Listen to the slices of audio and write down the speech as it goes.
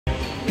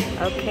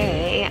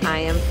Okay, I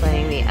am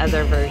playing the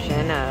other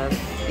version of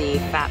the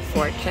Fat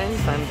Fortunes.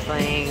 I'm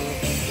playing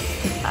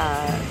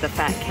the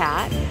Fat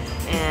Cat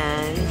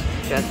and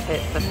just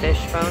hit the fish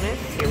bonus.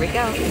 Here we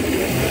go.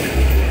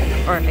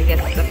 Or I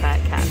guess the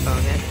Fat Cat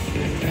bonus.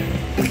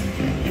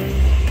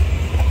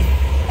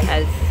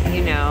 As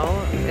you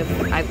know,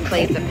 I've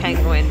played the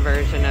penguin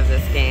version of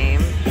this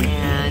game,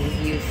 and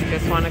you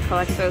just want to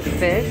collect those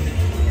fish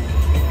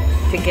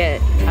to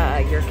get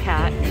your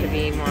cat to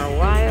be more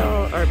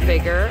wild or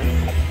bigger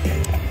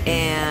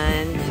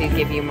and to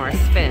give you more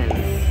spins.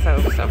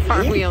 So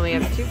far we only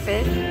have 2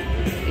 fish.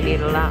 We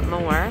need a lot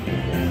more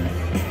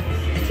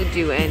to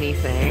do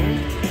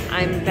anything.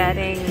 I'm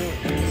betting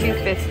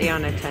 $2.50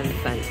 on a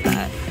 10-cent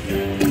bet.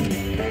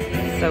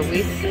 So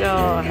we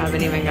still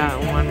haven't even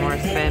gotten one more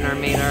spin or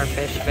made our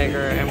fish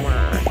bigger, and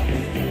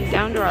we're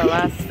down to our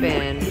last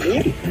spin.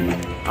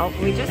 Oh,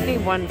 we just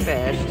need 1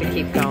 fish to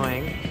keep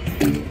going.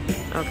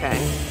 Okay.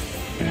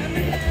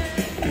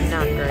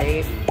 Not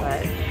great,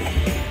 but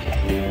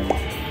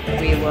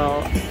we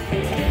will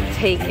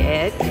take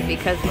it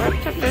because we're up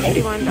to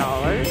 $51,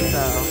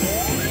 so.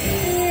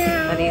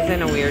 But he's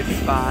in a weird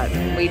spot.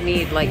 We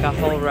need like a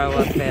whole row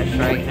of fish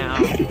right now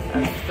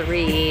of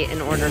 3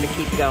 in order to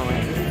keep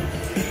going.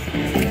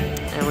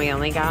 And we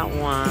only got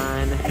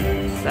 1,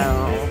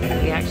 so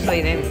we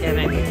actually didn't get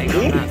anything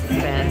on that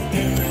spin.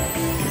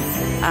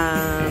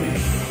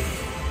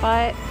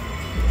 But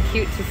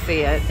cute to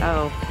see it.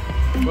 Oh,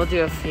 we'll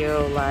do a few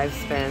live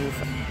spins.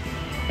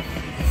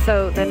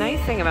 So the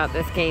nice thing about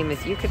this game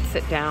is you could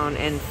sit down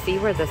and see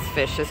where this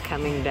fish is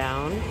coming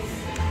down.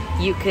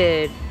 You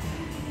could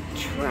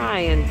try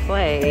and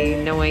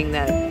play knowing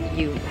that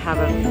you have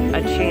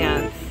a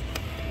chance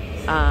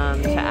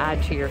to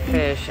add to your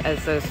fish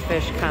as those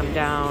fish come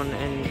down,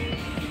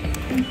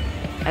 and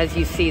as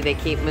you see they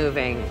keep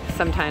moving.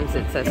 Sometimes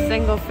it's a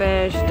single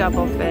fish,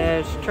 double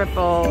fish,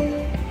 triple,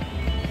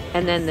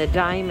 and then the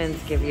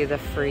diamonds give you the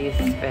free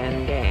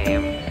spin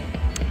game,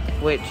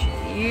 which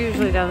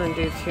usually doesn't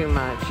do too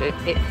much.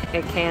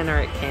 It can or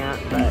it can't,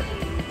 but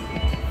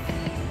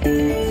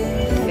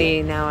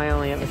see, now I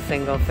only have a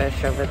single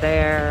fish over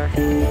there.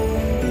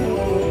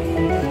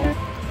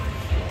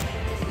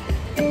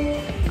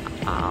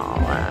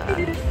 I'll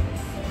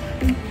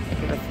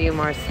give a few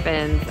more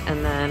spins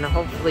and then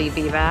hopefully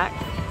be back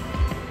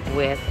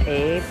with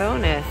a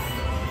bonus.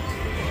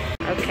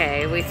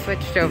 Okay, we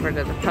switched over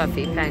to the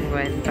Puffy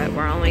penguin, but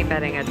we're only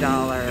betting $1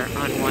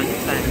 on 1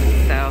 cent,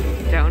 so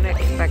don't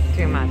expect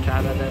too much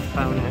out of this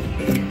bonus.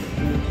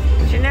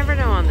 But you never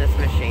know on this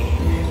machine.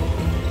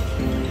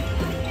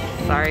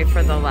 Sorry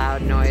for the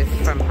loud noise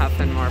from Huff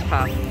and More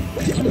Puff.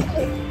 It's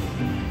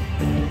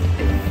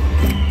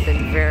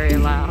been very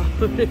loud.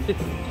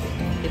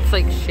 It's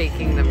like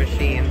shaking the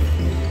machine.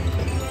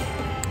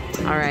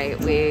 Alright,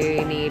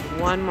 we need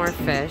 1 more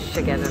fish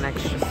to get an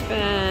extra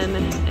spin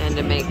and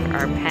to make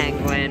our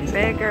penguin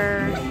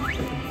bigger.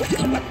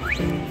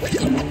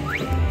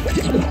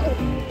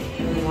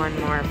 1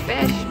 more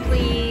fish,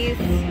 please.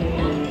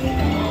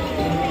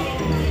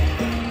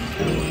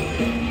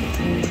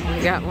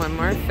 We got 1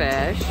 more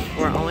fish.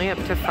 We're only up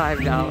to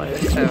 $5,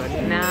 so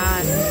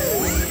not...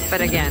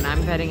 But again,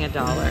 I'm betting $1,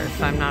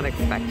 so I'm not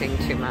expecting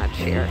too much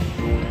here.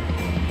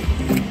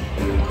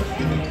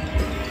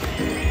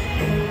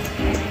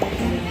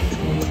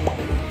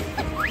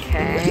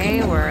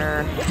 Okay,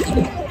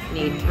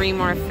 need 3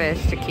 more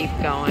fish to keep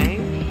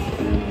going.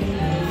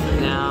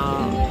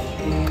 Now,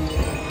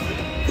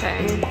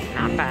 okay,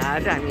 not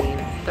bad. I mean,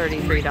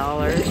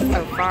 $33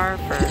 so far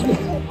for,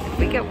 if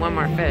we get 1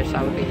 more fish,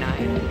 that would be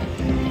nice.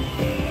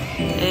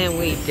 And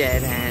we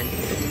didn't.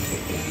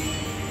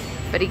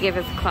 But he gave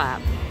us a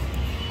clap.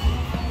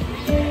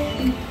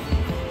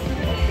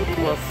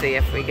 We'll see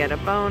if we get a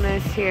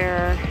bonus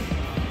here.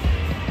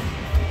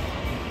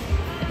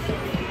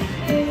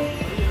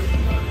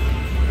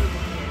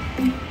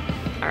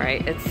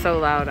 Alright, it's so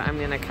loud, I'm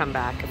going to come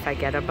back if I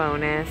get a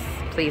bonus.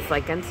 Please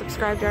like and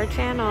subscribe to our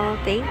channel.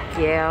 Thank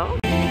you.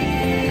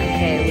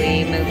 Okay,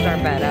 we moved our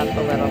bet up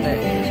a little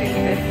bit to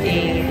 $2.50,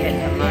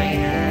 hit the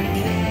minor,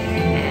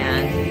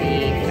 and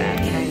the Fat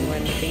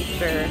Penguin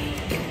feature,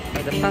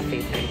 or the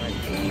Puffy Penguin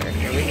feature.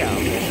 Here we go.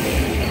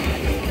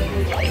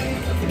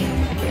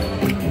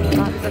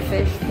 Lots of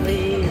fish,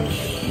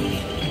 please.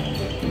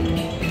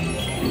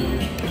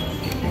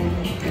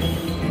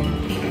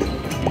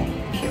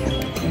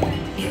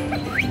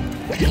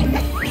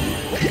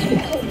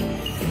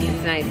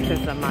 It's nice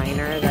because the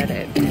minor that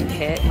it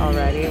hit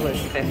already was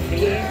 50.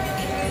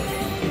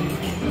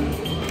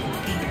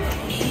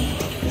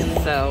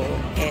 So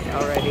it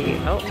already,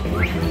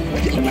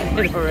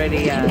 it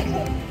already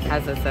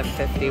has us at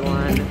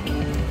 51.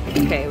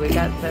 Okay, we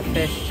got the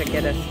fish to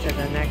get us to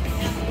the next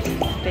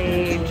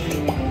stage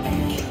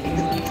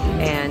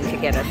and to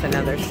get us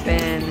another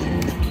spin.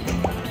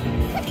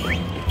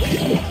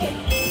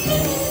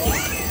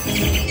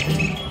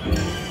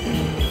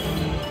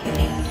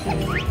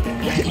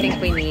 I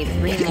think we need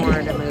 3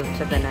 more to move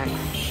to the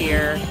next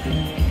tier.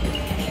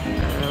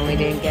 We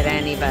didn't get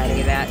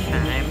anybody that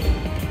time.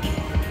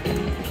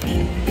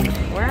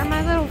 Where are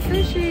my little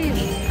fishies?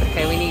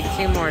 Okay, we need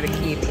 2 more to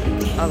keep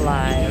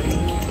alive.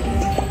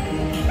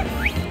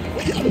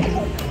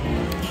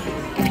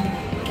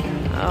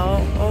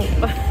 Oh.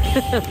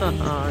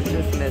 Oh,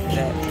 just missed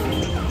it.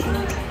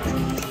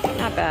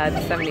 Not bad,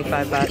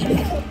 75 bucks.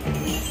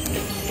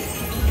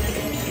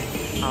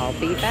 I'll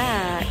be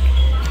back.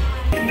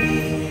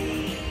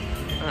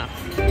 Oh,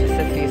 just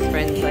a few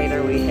spins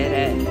later we hit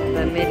it.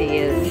 The MIDI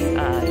is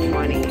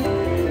 20.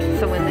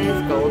 So when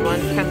these gold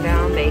ones come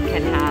down, they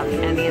can have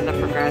any of the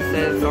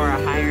progressives or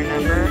a higher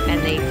number,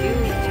 and they do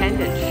tend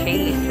to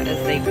change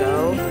as they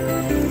go.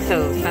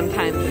 So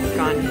sometimes it's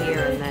gone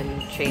here and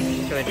then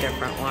changed to a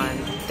different one.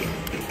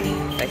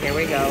 But here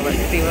we go, let's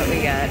see what we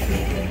get.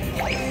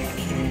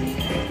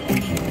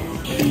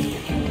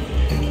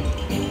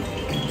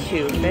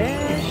 Two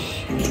fish.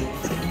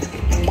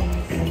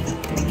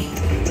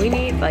 We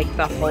need like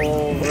the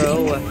whole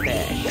row of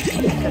fish,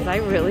 because I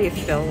really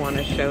still want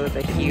to show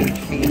the huge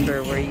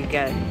feature where you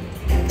get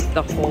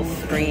the whole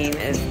screen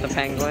is the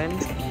penguin.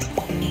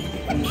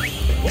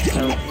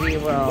 So we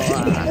will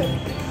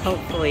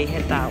hopefully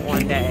hit that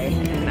one day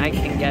and I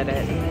can get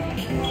it.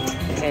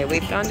 Okay,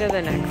 we've gone to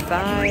the next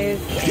size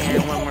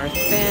and one more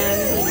spin.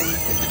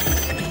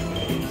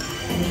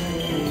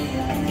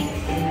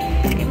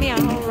 Give me a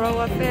whole row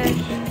of fish.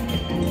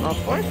 Well,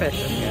 4 fish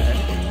is good.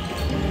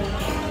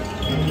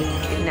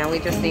 Now we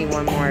just need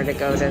one more to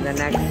go to the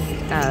next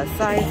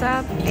size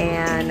up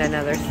and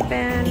another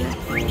spin.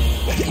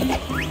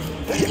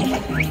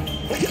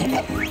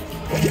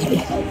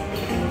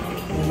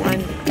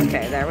 One.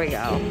 Okay, there we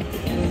go.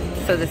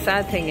 So the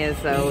sad thing is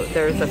though,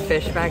 there's a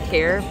fish back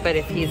here, but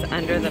if he's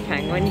under the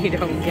penguin, you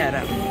don't get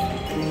him.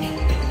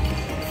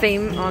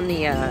 Same on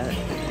the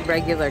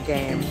regular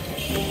game.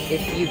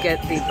 If you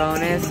get the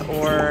bonus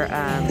or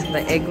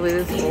the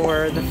igloos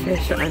or the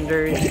fish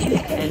under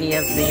any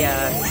of the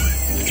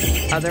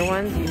other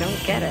ones, you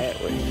don't get it,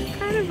 which is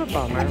kind of a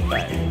bummer,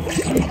 but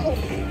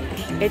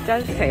it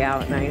does pay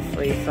out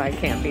nicely, so I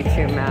can't be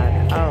too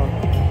mad. Oh,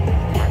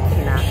 that's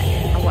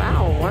nice. Oh,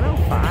 wow,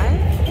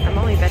 105? I'm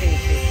only betting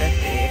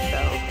 250, so.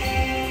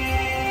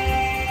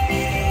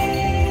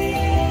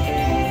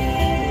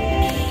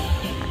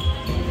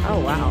 Oh,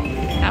 wow,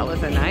 that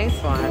was a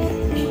nice one.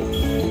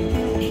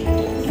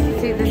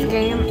 See, this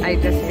game, I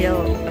just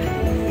feel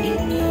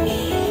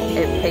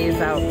it pays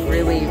out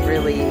really,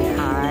 really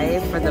high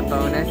for the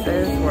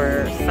bonuses,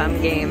 where some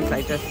games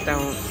I just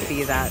don't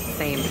see that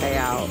same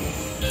payout.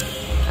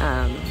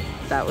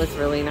 That was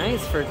really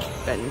nice for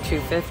betting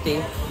 250.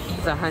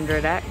 It's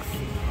 100x.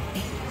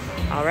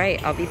 All right,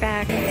 I'll be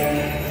back.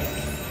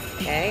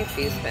 Okay, a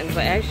few spins.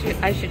 I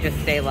should just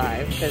stay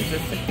live because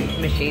this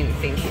machine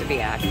seems to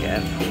be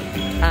active.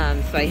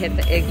 So I hit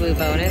the igloo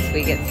bonus.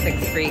 We get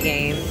 6 free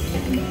games.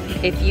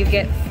 If you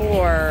get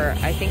 4,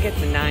 I think it's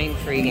 9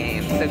 free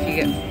games. So if you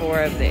get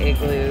 4 of the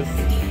igloos,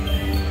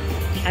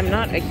 I'm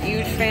not a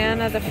huge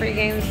fan of the free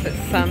games, but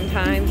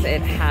sometimes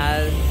it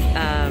has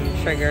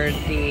triggered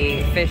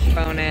the fish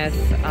bonus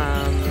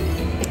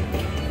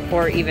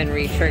or even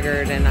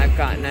re-triggered, and I've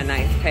gotten a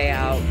nice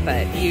payout.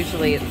 But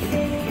usually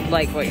it's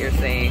like what you're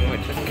saying,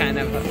 which is kind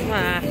of a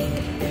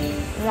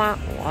wah,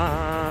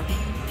 wah.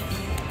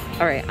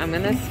 All right, I'm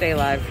gonna stay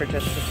live for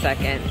just a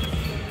second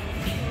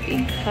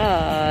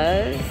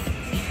because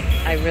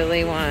I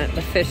really want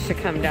the fish to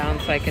come down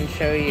so I can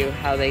show you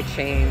how they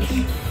change.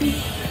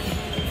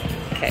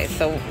 Okay,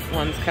 so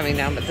one's coming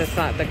down, but that's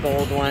not the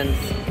gold ones.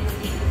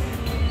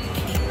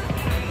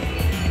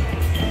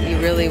 You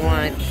really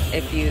want,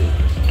 if you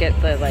get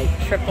the like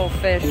triple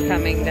fish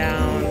coming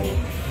down,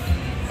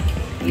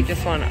 you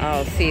just want,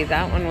 oh, see,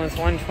 that one was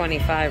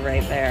 125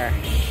 right there.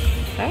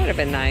 That would have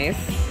been nice.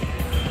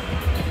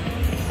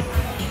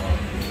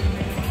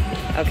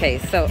 Okay,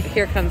 so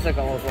here comes a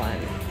gold one.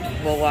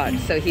 We'll watch.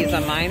 So he's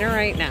a minor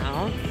right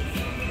now.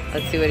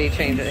 Let's see what he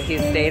changes. He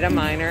stayed a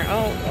minor.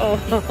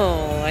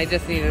 Oh, I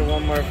just needed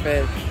one more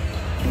fish.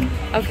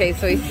 Okay,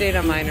 so he stayed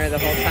a minor the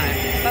whole time.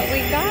 But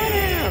we got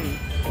him!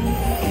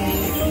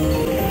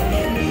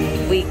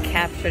 We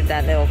captured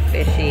that little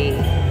fishy.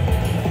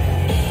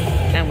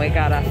 And we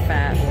got a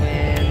fat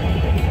win.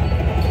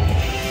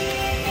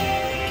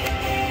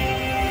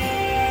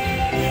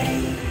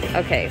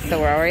 Okay, so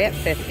we're already at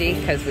 50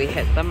 because we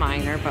hit the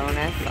minor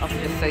bonus. I'll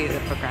just show you the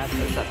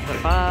progressives up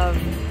above.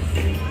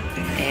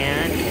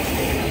 And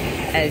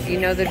as you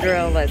know the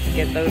drill, let's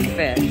get those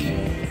fish.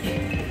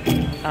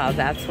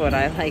 That's what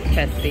I like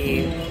to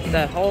see.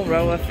 The whole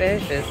row of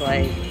fish is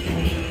like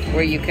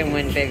where you can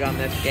win big on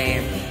this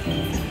game.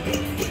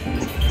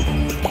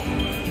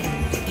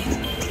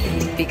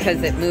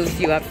 Because it moves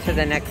you up to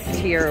the next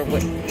tier,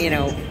 you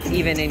know,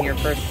 even in your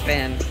first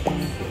spin.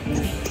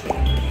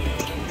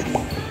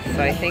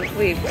 So I think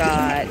we've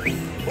got,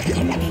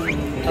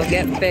 we'll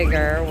get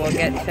bigger, we'll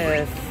get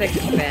to 6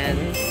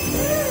 spins.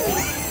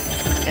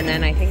 And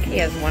then I think he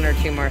has 1 or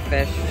 2 more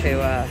fish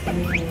to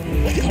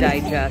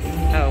digest.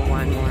 Oh,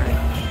 1 more.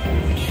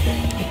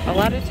 A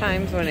lot of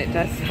times when it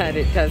does that,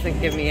 it doesn't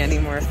give me any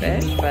more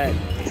fish, but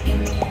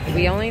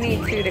We only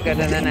need 2 to go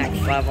to the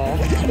next level.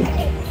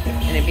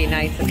 And it'd be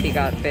nice if he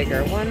got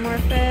bigger. One more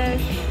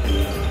fish.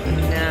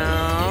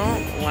 No,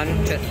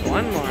 just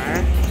one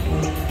more.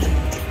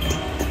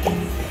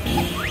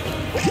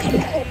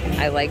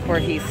 I like where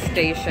he's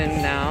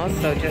stationed now,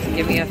 so just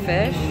give me a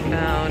fish.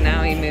 Oh,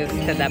 now he moves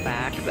to the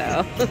back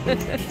though.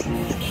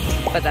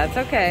 But that's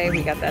okay,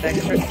 we got that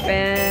extra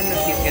spin.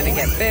 He's gonna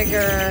get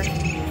bigger.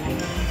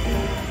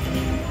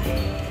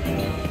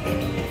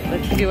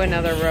 Let's do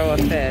another row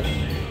of fish.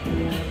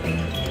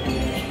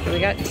 So we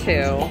got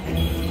 2.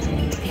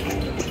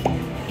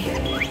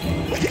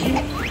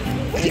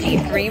 We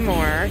need 3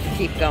 more to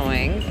keep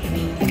going.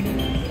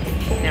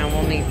 Now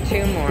we'll need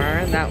 2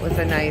 more. That was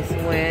a nice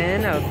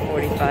win of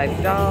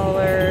 $45,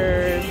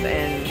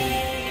 and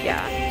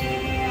yeah,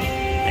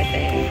 I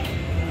think.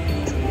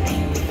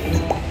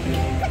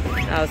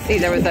 Oh, see,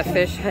 there was a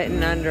fish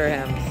hidden under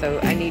him, so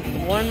I need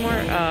 1 more.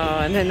 Oh,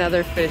 and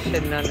another fish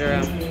hidden under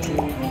him.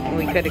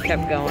 We could have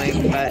kept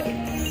going, but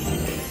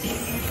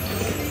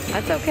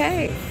that's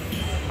okay.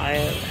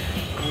 I'm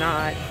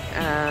not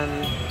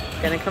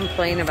gonna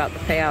complain about the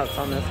payouts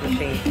on this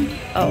machine.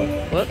 Oh,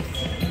 whoops.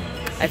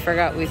 I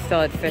forgot we still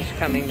had fish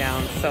coming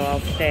down, so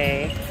I'll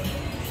stay.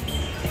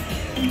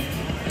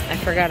 I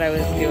forgot I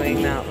was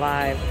doing that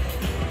live.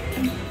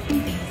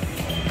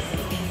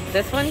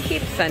 This one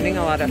keeps sending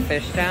a lot of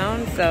fish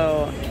down,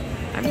 so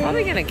I'm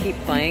probably gonna keep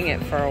playing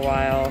it for a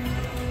while.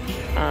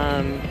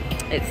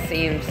 It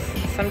seems,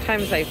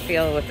 sometimes I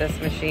feel with this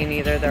machine,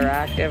 either they're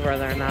active or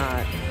they're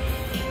not.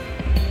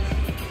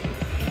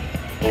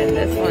 And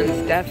this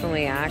one's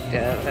definitely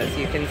active, as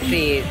you can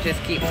see. It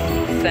just keeps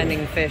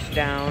sending fish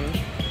down.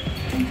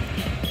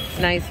 It's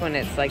nice when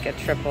it's like a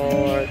triple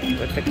or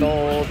with the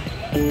gold.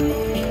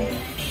 Okay.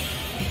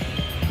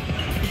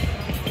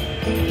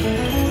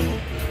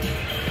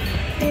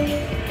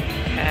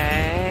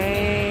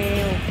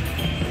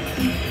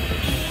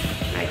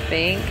 I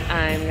think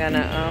I'm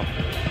gonna, oh,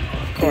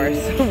 of course,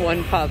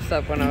 one pops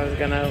up when I was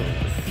gonna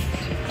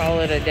call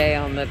it a day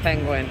on the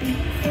penguin.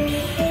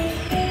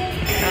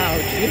 Oh,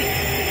 geez.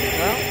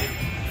 Well,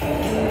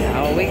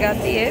 now we got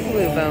the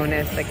igloo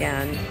bonus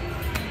again.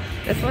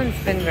 This one's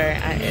been very,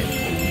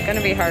 it's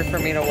gonna be hard for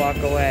me to walk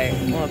away.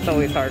 Well, it's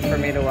always hard for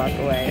me to walk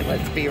away,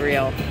 let's be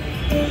real.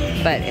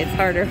 But it's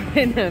harder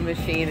when the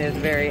machine is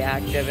very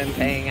active and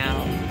paying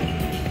out.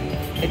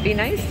 It'd be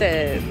nice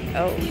to,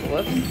 oh,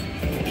 whoops.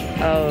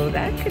 Oh,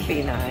 that could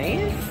be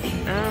nice.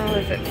 Oh,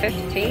 is it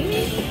 15?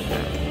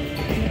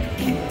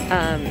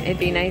 It'd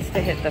be nice to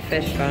hit the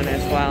fish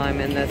bonus while I'm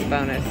in this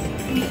bonus.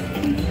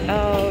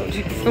 Oh,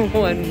 just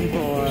 1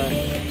 more.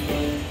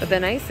 But the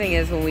nice thing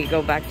is when we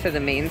go back to the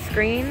main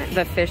screen,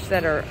 the fish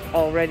that are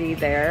already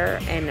there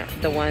and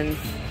the ones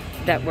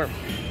that were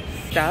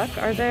stuck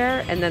are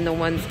there, and then the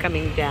ones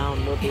coming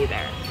down will be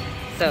there.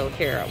 So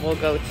here, we'll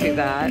go to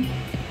that.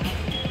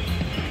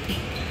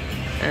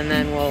 And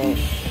then we'll,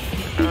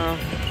 oh,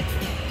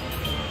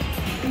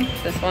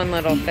 this one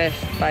little fish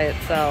by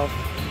itself.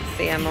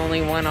 See, I'm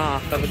only 1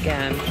 off of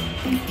again.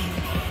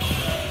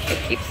 It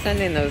keeps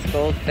sending those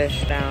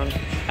goldfish down.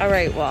 All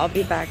right, well, I'll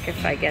be back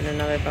if I get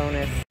another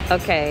bonus.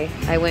 Okay,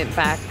 I went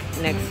back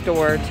next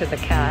door to the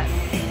cat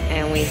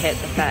and we hit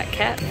the fat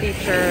cat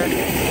feature.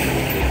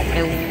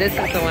 And this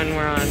is the one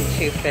we're on,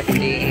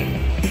 250,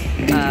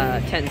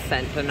 10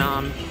 cent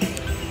denom.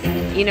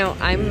 You know,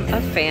 I'm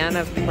a fan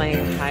of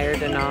playing higher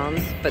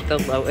denoms, but the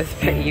lowest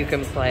bet you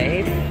can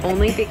play,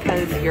 only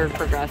because your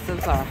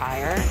progressives are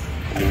higher.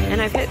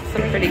 And I've hit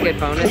some pretty good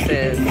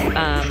bonuses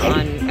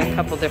on a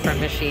couple different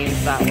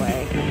machines that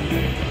way.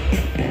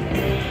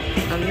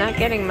 I'm not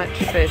getting much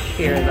fish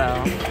here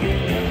though.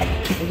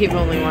 We've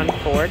only won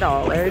 $4,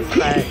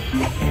 but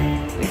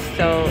we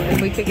still, if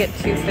we could get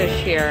 2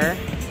 fish here.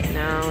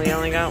 No, we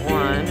only got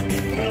 1.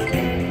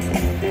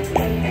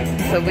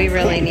 So we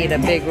really need a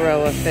big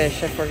row of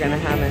fish if we're gonna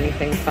have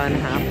anything fun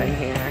happen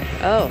here.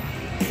 Oh,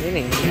 we didn't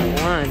even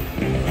get 1.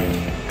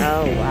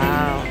 Oh,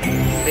 wow.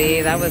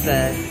 See, that was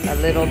a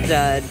little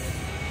dud.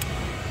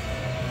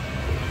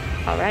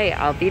 All right,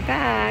 I'll be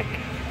back.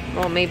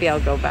 Well, maybe I'll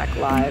go back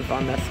live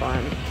on this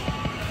one.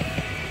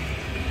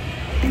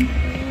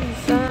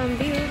 Some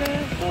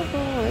beautiful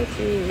boy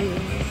too.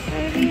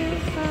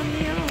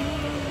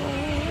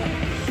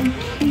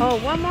 Oh,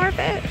 1 more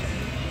fish.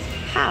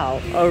 How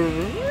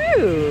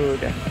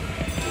rude.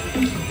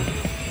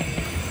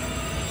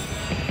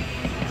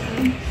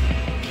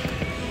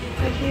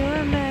 Could you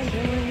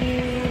imagine when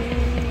you...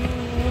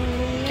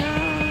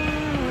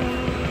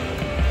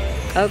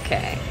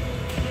 Okay.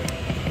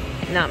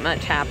 Not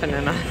much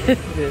happening on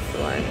this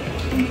one.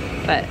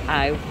 But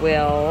I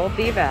will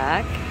be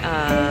back.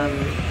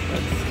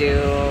 Let's do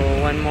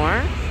 1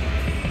 more.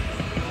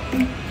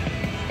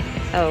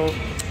 Oh,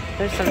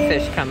 there's some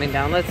fish coming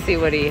down. Let's see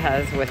what he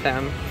has with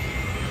him.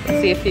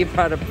 Let's see if he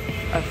brought a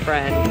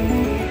friend.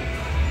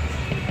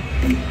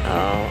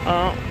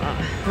 Oh.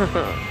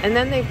 And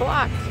then they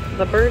blocked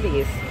the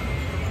birdies.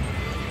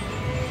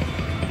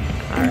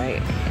 All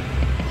right.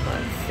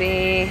 Let's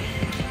see.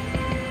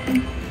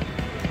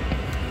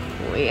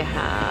 We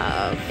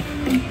have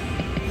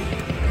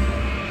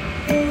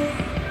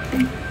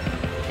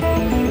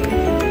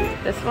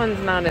This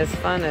one's not as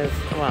fun as,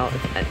 well,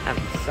 I'm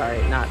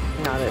sorry, not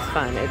as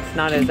fun. It's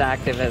not as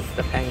active as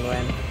the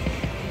penguin.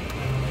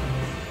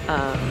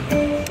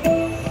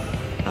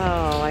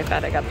 Oh, I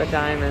thought I got the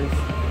diamonds.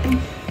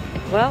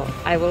 Well,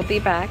 I will be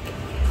back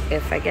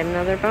if I get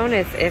another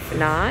bonus. If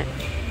not,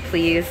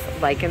 please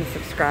like and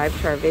subscribe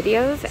to our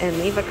videos and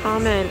leave a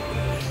comment.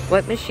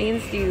 What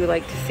machines do you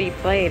like to see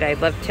played? I'd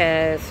love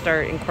to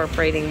start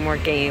incorporating more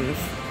games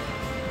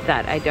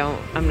that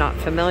I'm not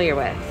familiar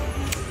with.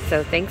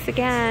 So thanks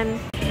again.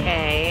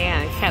 Okay,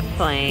 I kept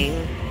playing.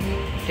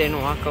 Didn't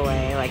walk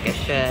away like I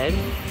should.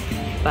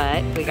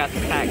 But we got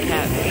the Fat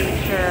Cat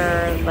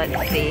feature.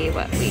 Let's see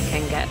what we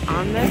can get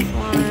on this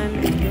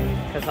one.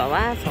 Because the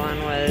last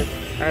one was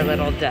our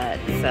little dud.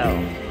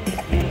 So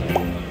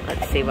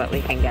let's see what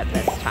we can get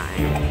this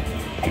time.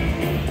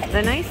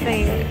 The nice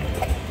thing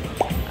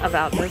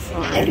about this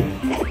one,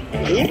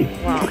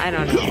 well, I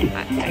don't know.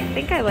 I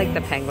think I like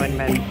the penguin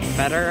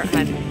better.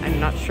 I'm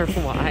not sure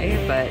why,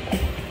 but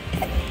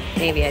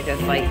maybe I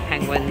just like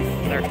penguins.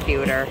 They're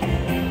cuter.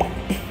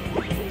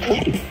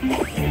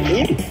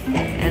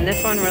 And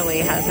this one really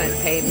hasn't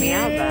paid me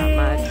out that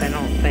much, I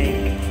don't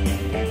think.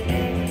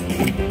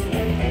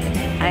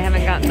 I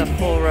haven't gotten the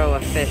full row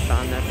of fish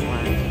on this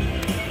one.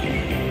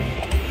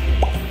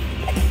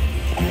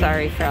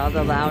 Sorry for all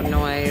the loud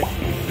noise.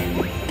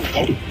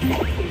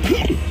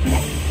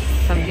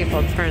 Some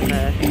people turn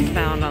the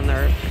sound on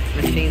their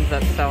machines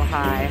up so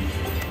high.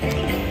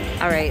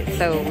 Alright,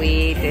 so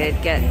we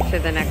did get to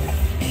the next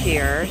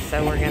tier,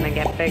 so we're going to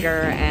get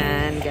bigger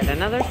and get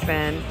another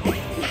spin.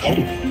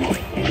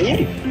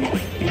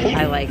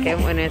 I like it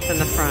when it's in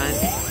the front,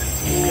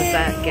 because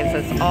that gives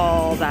us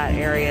all that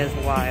area is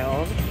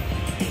wild.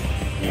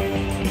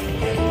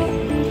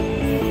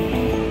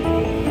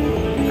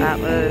 That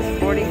was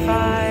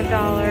 $45,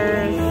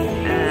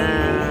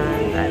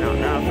 and I don't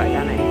know if I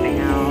got anything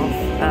else.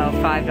 Oh,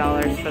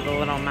 $5 for the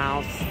little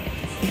mouse.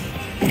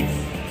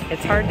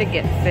 It's hard to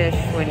get fish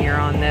when you're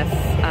on this,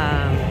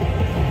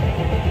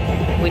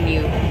 when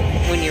you're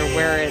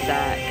where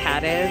that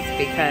cat is,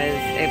 because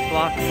it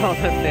blocks all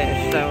the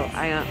fish. So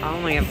I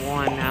only have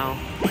one now,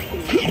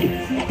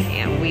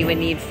 and we would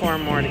need 4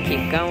 more to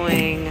keep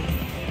going.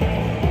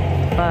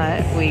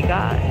 But we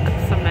got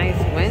some nice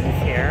wins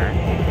here.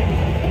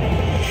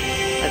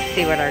 Let's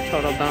see what our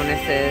total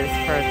bonus is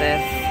for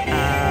this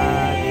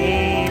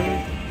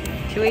game.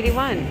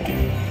 281.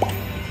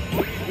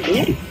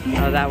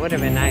 Oh, that would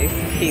have been nice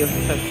if he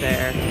was up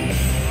there.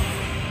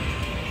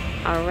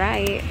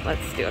 Alright,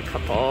 let's do a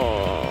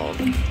couple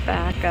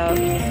backup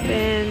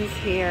spins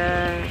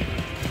here.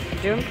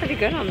 Doing pretty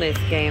good on these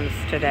games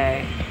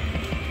today.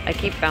 I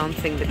keep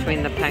bouncing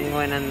between the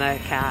penguin and the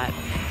cat.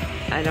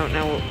 I don't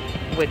know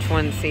which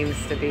one seems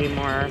to be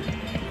more...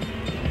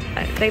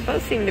 They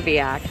both seem to be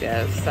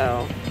active,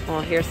 so...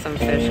 Well, here's some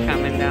fish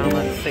coming down.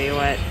 Let's see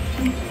what...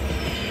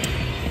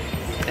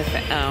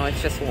 Oh,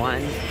 it's just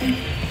one.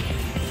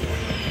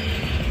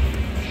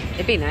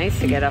 It'd be nice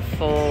to get a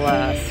full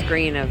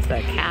screen of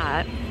the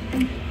cat.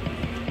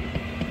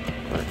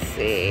 Let's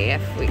see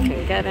if we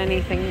can get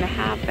anything to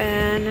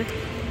happen.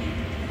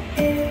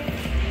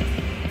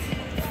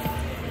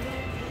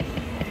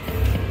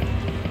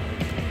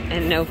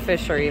 And no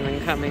fish are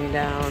even coming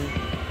down.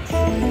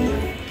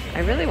 I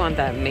really want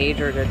that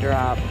major to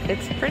drop.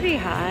 It's pretty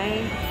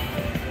high.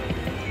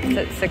 It's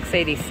at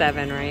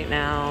 687 right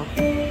now.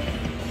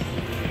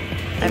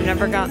 I've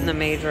never gotten the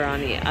major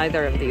on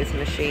either of these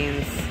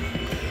machines.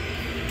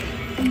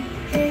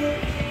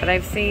 But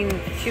I've seen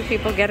 2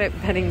 people get it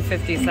betting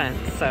 50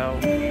 cents, so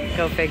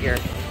go figure.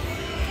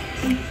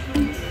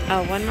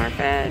 Oh, one more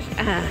fish.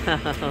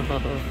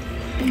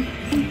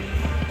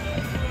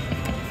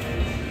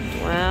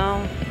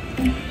 Well,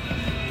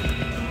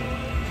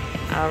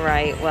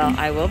 alright, well,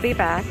 I will be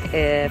back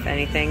if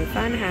anything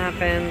fun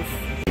happens.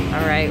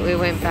 Alright, we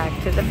went back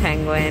to the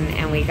penguin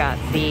and we got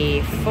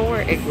the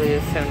 4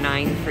 igloos, so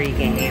 9 free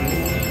games.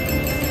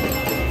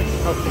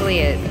 Hopefully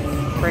it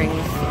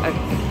brings a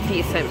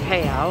decent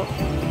payout.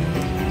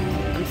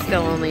 I'm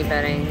still only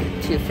betting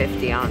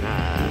 $2.50 on a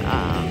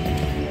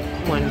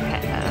 1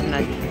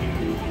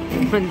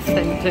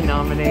 cent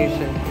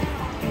denomination.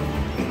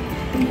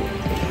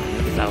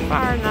 So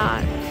far,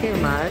 not too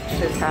much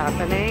is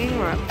happening.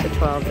 We're up to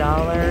 $12,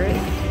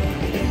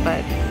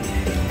 but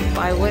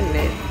why wouldn't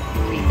it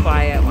be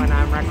quiet when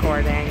I'm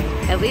recording?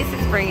 At least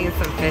it's bringing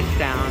some fish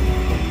down.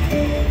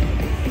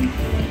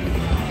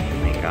 Oh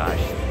my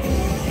gosh.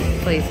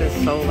 This place is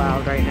so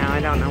loud right now.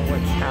 I don't know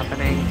what's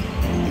happening.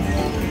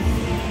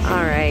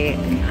 Alright.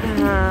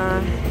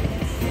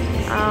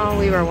 Oh,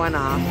 we were 1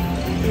 off.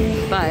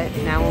 But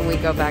now when we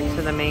go back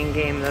to the main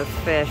game, those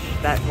fish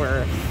that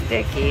were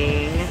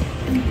sticking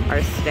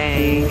are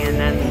staying, and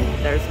then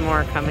there's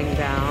more coming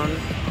down.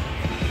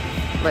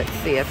 Let's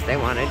see if they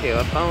want to do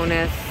a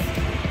bonus.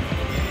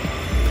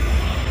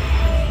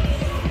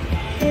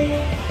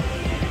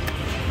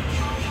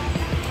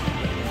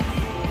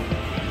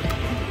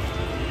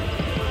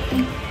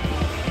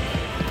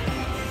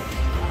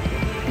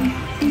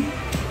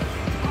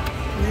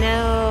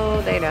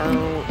 No, they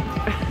don't.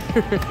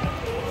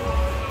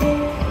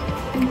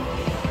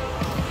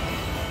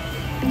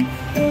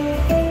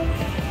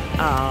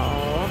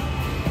 Oh,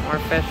 more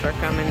fish are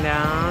coming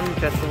down.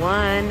 Just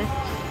one.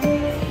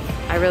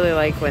 I really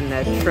like when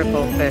the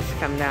triple fish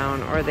come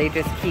down, or they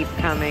just keep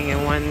coming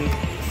in one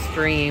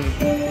stream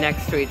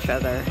next to each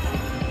other.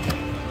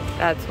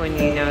 That's when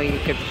you know you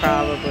could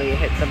probably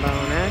hit the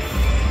bonus.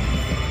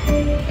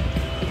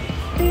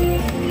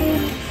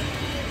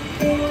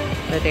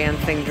 The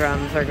dancing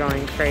drums are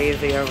going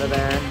crazy over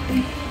there.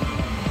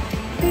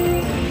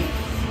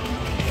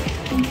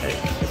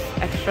 It's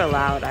just extra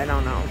loud, I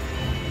don't know.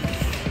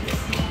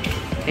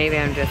 Maybe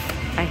I'm just,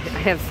 I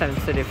have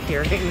sensitive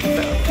hearing,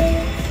 so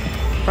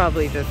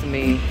probably just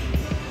me.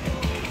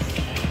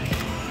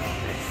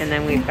 And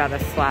then we've got a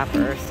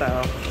slapper,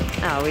 so,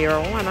 oh, we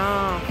were one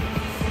off.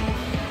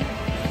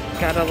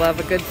 Gotta love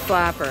a good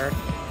slapper.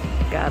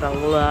 Gotta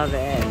love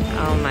it.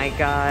 Oh my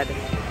God.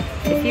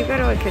 If you go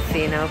to a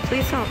casino,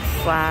 please don't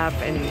slap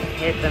and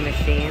hit the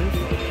machines.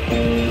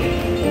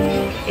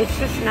 It's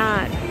just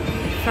not,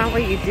 it's not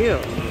what you do.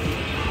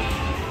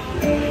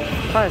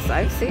 Plus,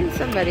 I've seen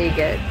somebody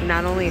get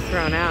not only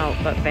thrown out,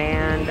 but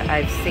banned.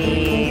 I've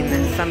seen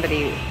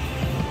somebody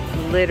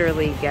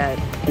literally get,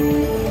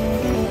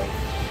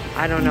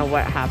 I don't know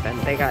what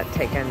happened. They got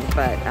taken,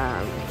 but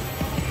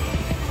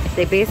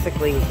they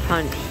basically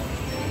punched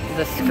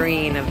the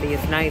screen of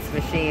these nice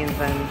machines,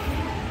 and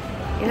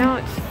you know,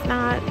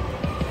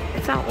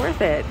 it's not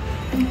worth it.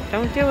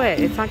 Don't do it.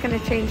 It's not going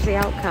to change the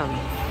outcome.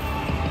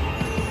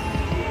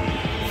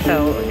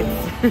 So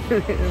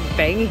it's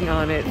banging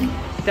on it,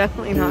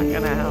 definitely not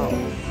going to help.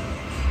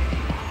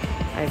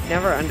 I've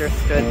never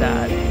understood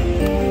that.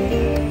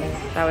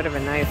 That would have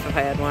been nice if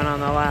I had one on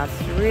the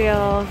last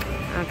reel.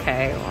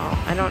 Okay, well,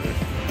 I don't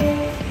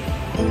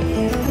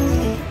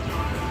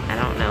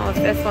know if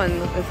this one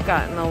has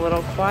gotten a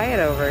little quiet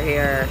over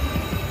here.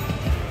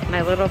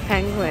 My little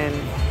penguin.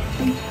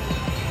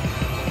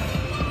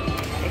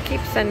 It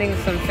keeps sending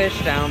some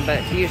fish down,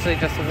 but usually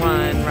just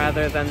one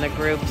rather than the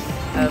groups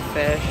of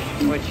fish,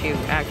 which you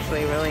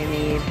actually really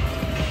need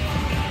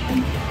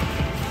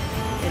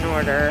in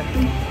order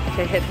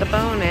to hit the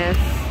bonus.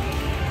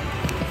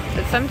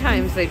 But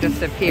sometimes they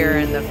just appear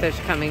and the fish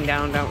coming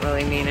down don't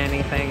really mean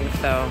anything,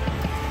 so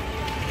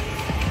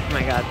oh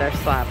my God, they're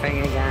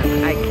slapping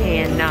again. I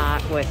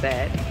cannot with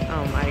it.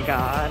 Oh my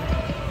God.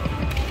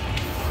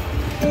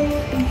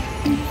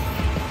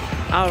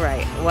 All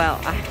right, well,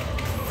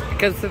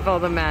 because of all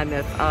the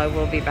madness, I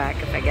will be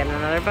back if I get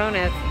another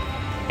bonus.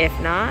 If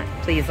not,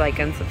 please like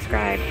and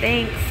subscribe.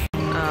 Thanks.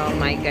 Oh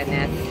my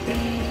goodness.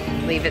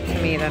 Leave it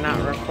to me to not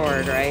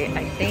record, right?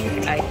 I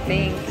think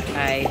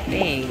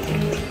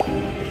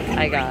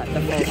I got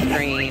the full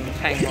screen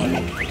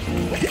penguin.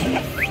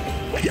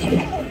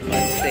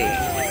 Let's see.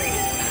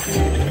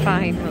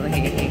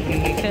 Finally.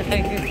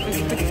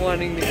 I've been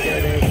wanting to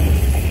get it.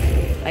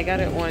 I got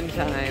it one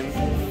time.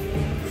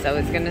 So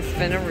it's going to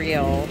spin a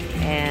reel,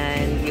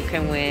 and you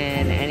can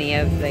win any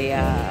of the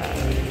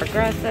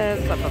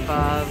progressives up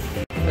above.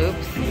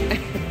 Oops.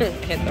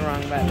 Hit the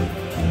wrong button.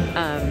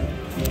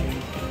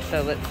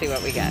 So let's see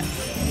what we get.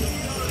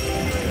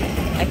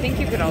 I think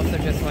you could also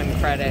just win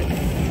credits.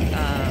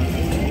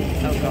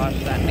 Oh gosh,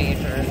 that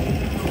major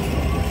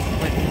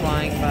went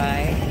flying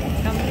by.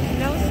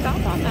 No,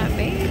 stop on that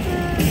major.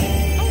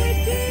 Oh,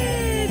 it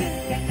did!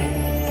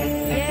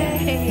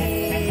 Yay!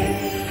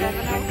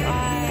 705.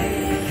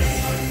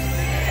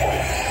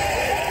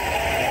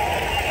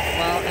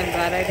 Well, I'm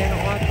glad I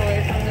didn't walk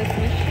away from this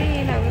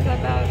machine. I was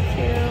about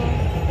to.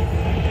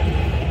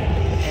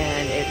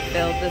 And it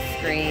filled the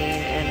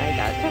screen, and I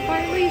got to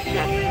finally show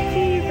it to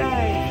you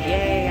guys.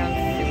 Yay, I'm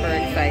super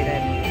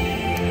excited.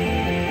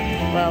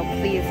 Well,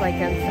 please like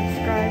and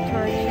subscribe to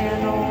our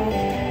channel.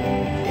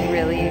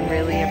 Really,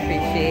 really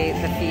appreciate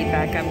the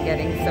feedback I'm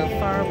getting so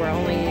far. We're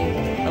only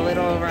a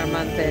little over a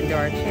month into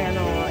our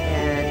channel,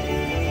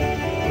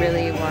 and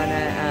really want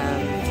to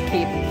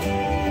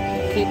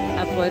keep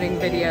uploading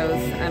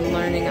videos. I'm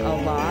learning a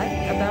lot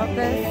about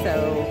this,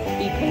 so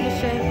be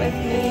patient with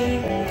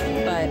me.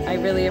 But I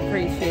really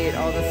appreciate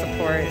all the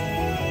support,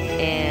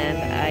 and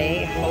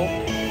I hope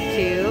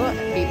to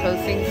be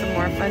posting some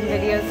more fun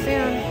videos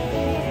soon.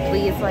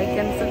 Please like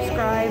and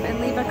subscribe and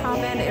leave a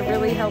comment. It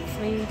really helps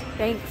me.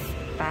 Thanks.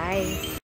 Bye.